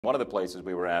One of the places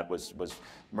we were at was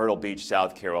Myrtle Beach,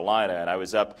 South Carolina, and I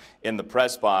was up in the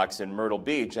press box in Myrtle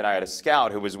Beach, and I had a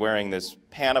scout who was wearing this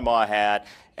Panama hat,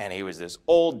 and he was this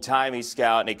old-timey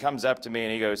scout, and he comes up to me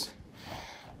and he goes,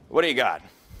 "What do you got?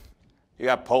 You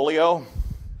got polio?"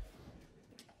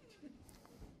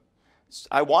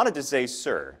 I wanted to say,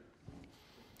 "Sir,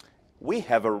 we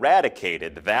have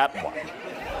eradicated that one."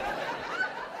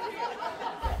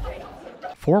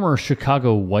 Former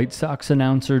Chicago White Sox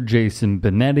announcer Jason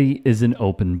Benetti is an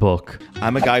open book.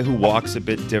 I'm a guy who walks a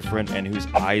bit different and whose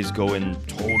eyes go in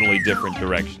totally different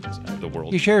directions of the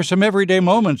world. He shares some everyday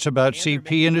moments about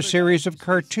CP in a series of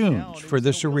cartoons for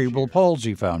the Cerebral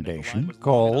Palsy Foundation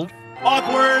called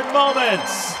Awkward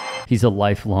Moments. He's a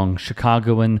lifelong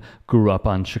Chicagoan, grew up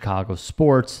on Chicago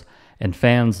sports, and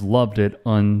fans loved it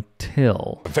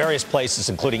until various places,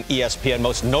 including ESPN,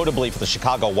 most notably for the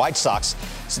Chicago White Sox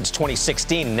since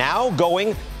 2016, now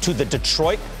going to the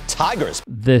Detroit Tigers.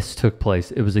 This took place.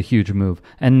 It was a huge move,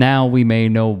 and now we may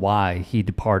know why he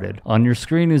departed. On your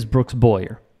screen is Brooks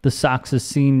Boyer, the Sox's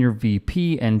senior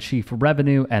VP and Chief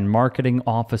Revenue and Marketing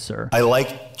Officer. I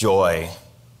like joy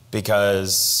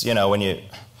because, you know, when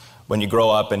you grow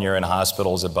up and you're in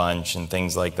hospitals a bunch and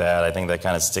things like that, I think that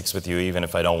kind of sticks with you even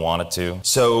if I don't want it to.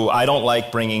 So I don't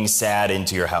like bringing sad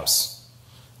into your house.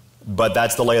 But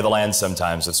that's the lay of the land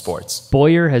sometimes with sports.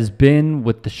 Boyer has been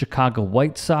with the Chicago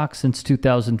White Sox since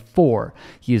 2004.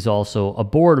 He is also a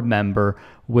board member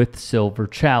with Silver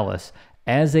Chalice.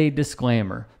 As a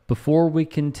disclaimer, before we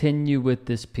continue with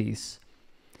this piece,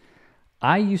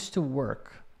 I used to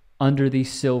work under the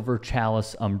Silver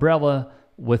Chalice umbrella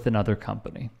with another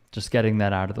company. Just getting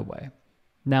that out of the way.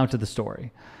 Now to the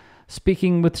story.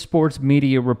 Speaking with sports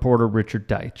media reporter Richard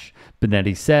Deitch,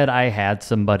 Benetti said, "I had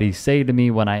somebody say to me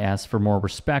when I asked for more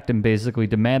respect and basically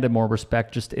demanded more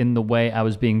respect just in the way I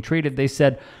was being treated, they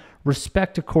said,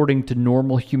 respect according to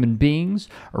normal human beings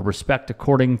or respect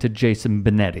according to Jason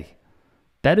Benetti."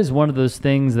 That is one of those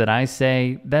things that I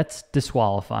say that's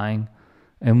disqualifying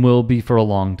and will be for a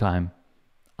long time.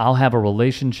 I'll have a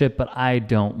relationship, but I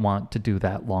don't want to do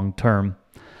that long term.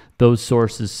 Those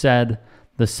sources said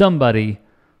the somebody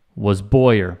was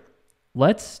Boyer.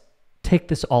 Let's take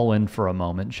this all in for a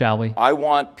moment, shall we? I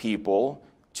want people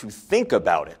to think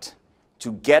about it,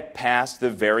 to get past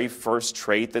the very first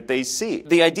trait that they see.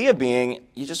 The idea being,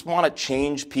 you just want to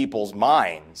change people's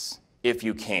minds if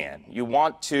you can. You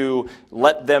want to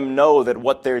let them know that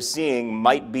what they're seeing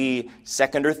might be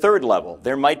second or third level.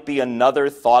 There might be another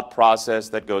thought process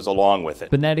that goes along with it.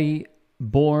 Benetti,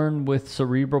 born with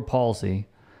cerebral palsy,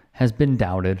 has been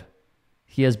doubted.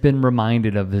 He has been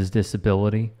reminded of his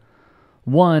disability.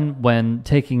 One, when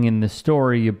taking in the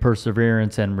story of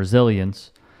perseverance and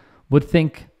resilience, would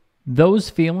think those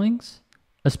feelings,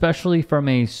 especially from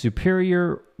a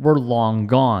superior, were long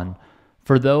gone.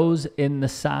 For those in the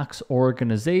Sox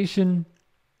organization,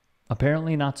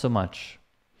 apparently not so much.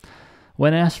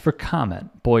 When asked for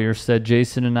comment, Boyer said,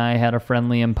 "Jason and I had a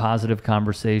friendly and positive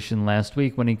conversation last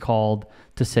week when he called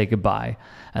to say goodbye,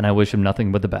 and I wish him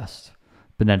nothing but the best."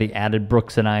 Benetti added,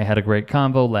 "Brooks and I had a great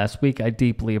convo last week. I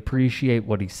deeply appreciate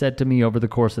what he said to me over the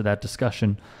course of that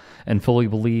discussion and fully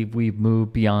believe we've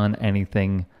moved beyond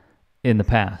anything in the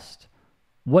past."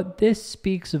 What this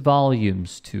speaks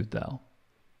volumes to, though,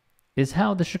 is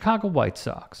how the Chicago White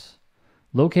Sox,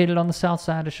 located on the south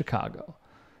side of Chicago,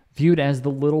 viewed as the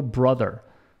little brother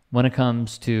when it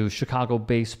comes to Chicago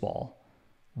baseball,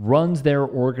 runs their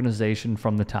organization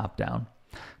from the top down.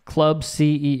 Club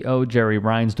CEO Jerry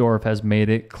Reinsdorf has made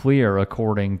it clear,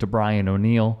 according to Brian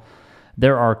O'Neill,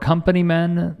 there are company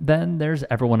men, then there's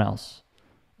everyone else.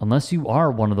 Unless you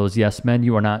are one of those yes men,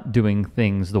 you are not doing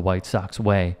things the White Sox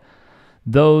way.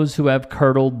 Those who have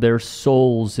curdled their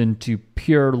souls into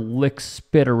pure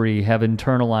lick-spittery have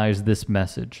internalized this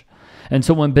message. And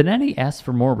so when Benetti asks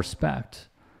for more respect,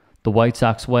 the White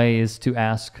Sox way is to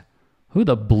ask, who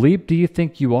the bleep do you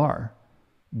think you are?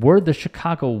 We're the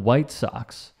Chicago White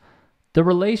Sox. The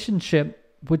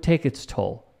relationship would take its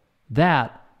toll.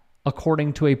 That,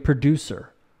 according to a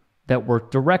producer that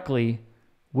worked directly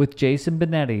with Jason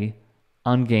Benetti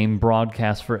on game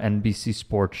broadcast for NBC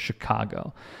Sports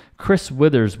Chicago. Chris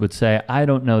Withers would say, "I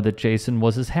don't know that Jason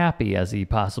was as happy as he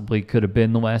possibly could have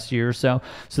been the last year or so."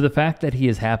 So the fact that he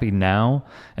is happy now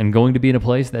and going to be in a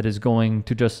place that is going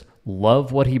to just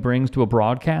love what he brings to a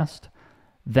broadcast,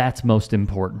 that's most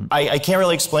important. I can't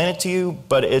really explain it to you,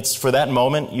 but it's for that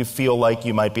moment you feel like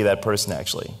you might be that person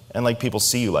actually. And like people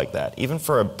see you like that. Even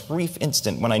for a brief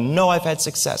instant when I know I've had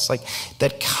success, like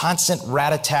that constant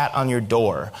rat-a-tat on your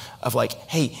door of like,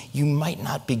 hey, you might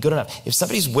not be good enough. If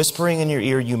somebody's whispering in your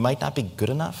ear, you might not be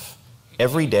good enough,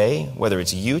 every day, whether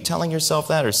it's you telling yourself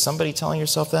that or somebody telling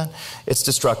yourself that, it's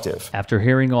destructive. After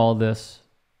hearing all this,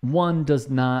 one does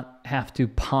not have to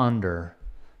ponder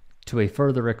to a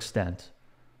further extent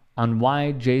on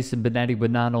why Jason Benetti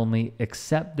would not only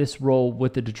accept this role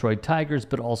with the Detroit Tigers,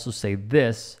 but also say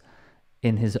this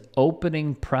in his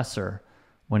opening presser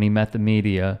when he met the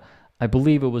media. I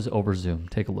believe it was over Zoom.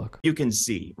 Take a look. You can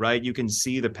see, right? You can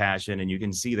see the passion and you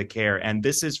can see the care. And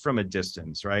this is from a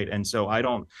distance, right? And so I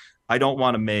don't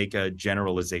want to make a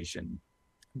generalization,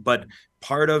 but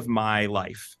part of my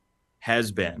life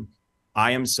has been,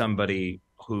 I am somebody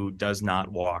who does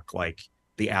not walk like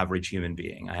the average human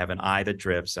being. I have an eye that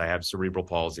drifts. I have cerebral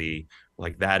palsy.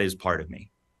 Like, that is part of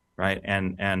me, right?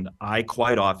 And I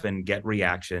quite often get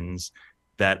reactions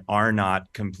that are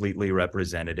not completely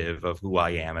representative of who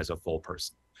I am as a full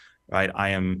person, right?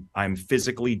 I'm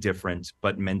physically different,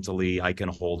 but mentally I can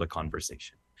hold a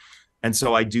conversation. And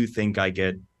so I do think I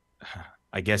get,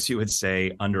 I guess you would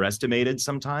say, underestimated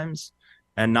sometimes.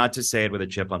 And not to say it with a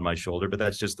chip on my shoulder, but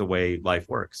that's just the way life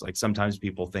works. Like, sometimes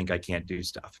people think I can't do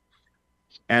stuff.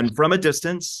 And from a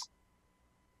distance,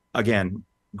 again,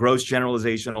 gross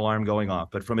generalization alarm going off,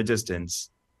 but from a distance,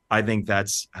 I think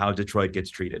that's how Detroit gets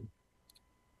treated.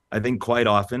 I think quite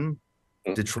often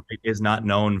Detroit is not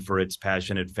known for its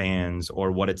passionate fans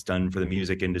or what it's done for the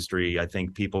music industry. I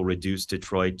think people reduce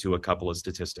Detroit to a couple of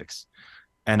statistics.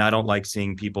 And I don't like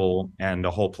seeing people and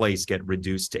a whole place get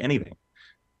reduced to anything.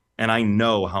 And I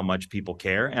know how much people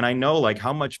care. And I know, like,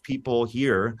 how much people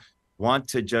here want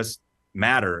to just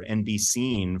matter and be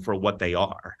seen for what they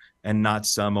are and not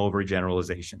some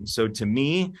overgeneralization. So to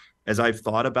me, as I've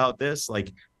thought about this,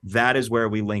 like, that is where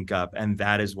we link up. And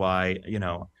that is why, you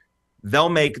know, they'll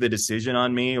make the decision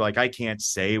on me. Like, I can't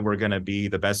say we're going to be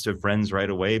the best of friends right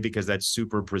away because that's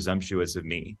super presumptuous of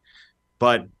me.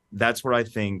 But that's where I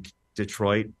think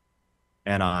Detroit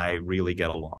and I really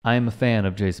get along. I am a fan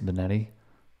of Jason Benetti.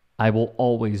 I will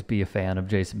always be a fan of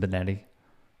Jason Benetti.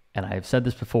 And I have said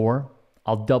this before.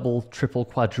 I'll double, triple,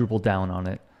 quadruple down on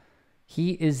it.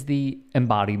 He is the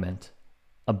embodiment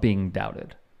of being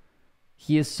doubted.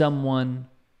 He is someone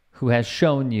who has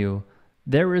shown you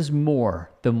there is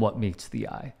more than what meets the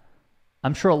eye.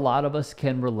 I'm sure a lot of us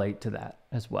can relate to that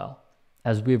as well.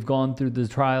 As we've gone through the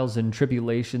trials and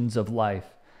tribulations of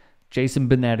life, Jason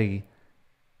Benetti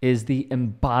is the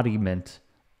embodiment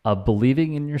of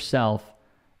believing in yourself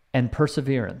and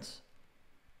perseverance.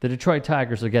 The Detroit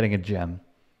Tigers are getting a gem.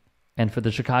 And for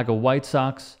the Chicago White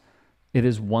Sox, it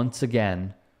is once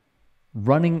again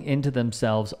running into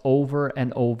themselves over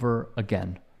and over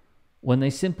again when they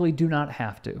simply do not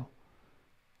have to.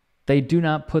 They do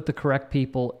not put the correct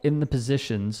people in the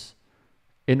positions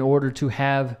in order to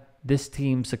have this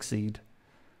team succeed.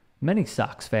 Many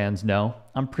Sox fans know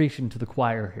I'm preaching to the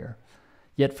choir here.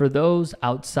 Yet for those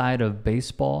outside of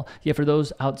baseball, yet for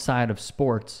those outside of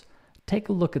sports, take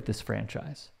a look at this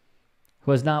franchise,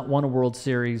 who has not won a World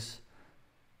Series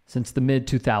since the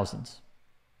mid-2000s.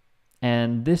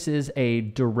 And this is a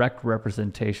direct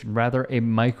representation, rather a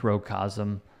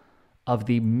microcosm, of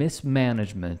the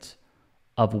mismanagement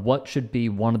of what should be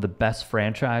one of the best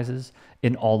franchises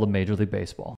in all of Major League Baseball.